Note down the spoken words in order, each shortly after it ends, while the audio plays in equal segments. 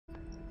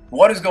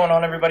What is going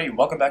on, everybody?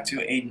 Welcome back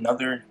to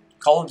another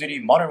Call of Duty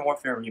Modern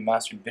Warfare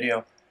Remastered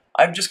video.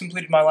 I've just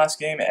completed my last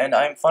game and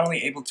I'm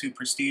finally able to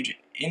prestige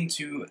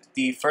into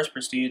the first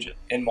prestige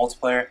in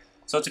multiplayer.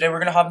 So today we're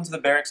going to hop into the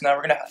barracks. Now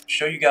we're going to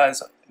show you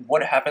guys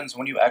what happens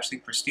when you actually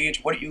prestige,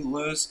 what you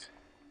lose,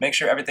 make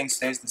sure everything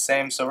stays the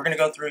same. So we're going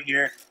to go through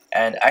here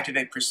and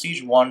activate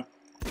Prestige 1.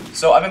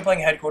 So I've been playing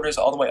Headquarters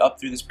all the way up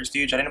through this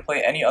prestige. I didn't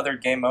play any other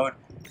game mode.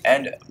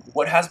 And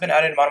what has been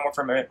added in Modern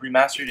Warfare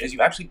Remastered is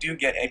you actually do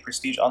get a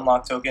Prestige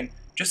Unlock token,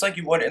 just like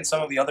you would in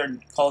some of the other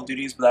Call of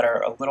Duties that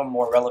are a little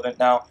more relevant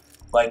now,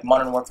 like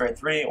Modern Warfare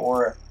 3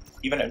 or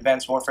even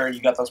Advanced Warfare. You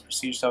got those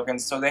Prestige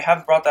tokens. So they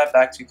have brought that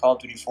back to Call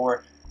of Duty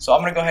 4. So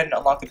I'm going to go ahead and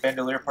unlock the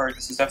Bandolier perk.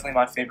 This is definitely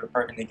my favorite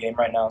perk in the game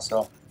right now.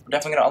 So we're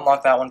definitely going to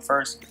unlock that one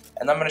first.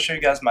 And then I'm going to show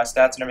you guys my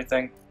stats and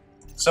everything.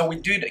 So we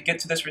did get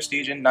to this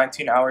prestige in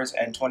 19 hours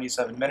and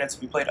 27 minutes.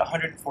 We played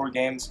 104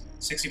 games,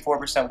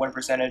 64% win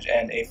percentage,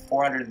 and a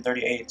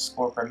 438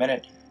 score per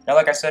minute. Now,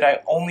 like I said, I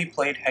only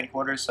played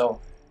Headquarters,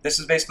 so this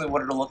is basically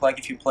what it'll look like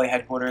if you play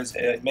Headquarters.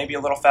 It may be a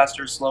little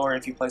faster, slower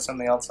if you play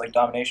something else like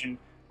Domination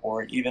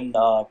or even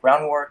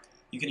Ground War.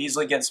 You can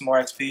easily get some more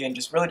XP, and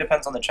just really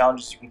depends on the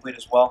challenges you complete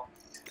as well.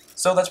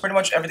 So that's pretty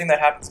much everything that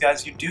happens,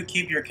 guys. You do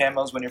keep your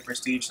camos when you're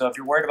prestige, so if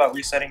you're worried about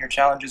resetting your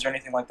challenges or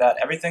anything like that,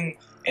 everything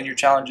in your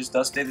challenges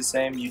does stay the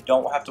same. You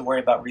don't have to worry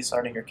about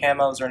restarting your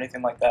camos or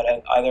anything like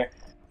that either.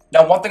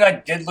 Now, one thing I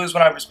did lose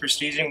when I was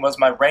prestiging was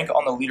my rank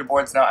on the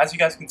leaderboards. Now, as you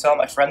guys can tell,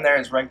 my friend there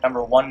is ranked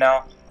number 1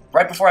 now.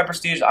 Right before I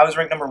prestiged, I was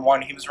ranked number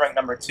 1, he was ranked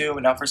number 2.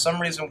 Now, for some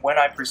reason, when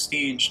I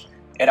prestiged,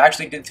 it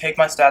actually did take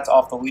my stats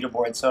off the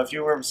leaderboard. So if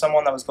you were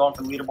someone that was going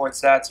for leaderboard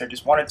stats or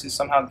just wanted to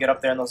somehow get up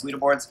there in those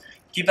leaderboards,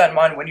 keep that in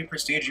mind. When you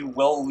prestige, you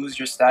will lose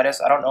your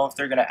status. I don't know if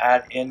they're going to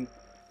add in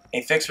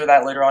a fix for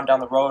that later on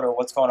down the road or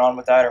what's going on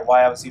with that or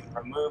why I was even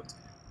removed.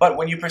 But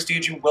when you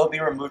prestige, you will be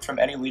removed from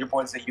any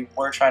leaderboards that you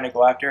were trying to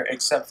go after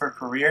except for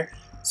career.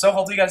 So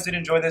hopefully you guys did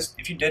enjoy this.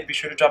 If you did, be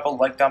sure to drop a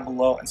like down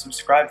below and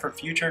subscribe for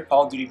future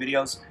Call of Duty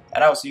videos.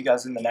 And I will see you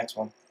guys in the next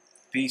one.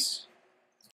 Peace.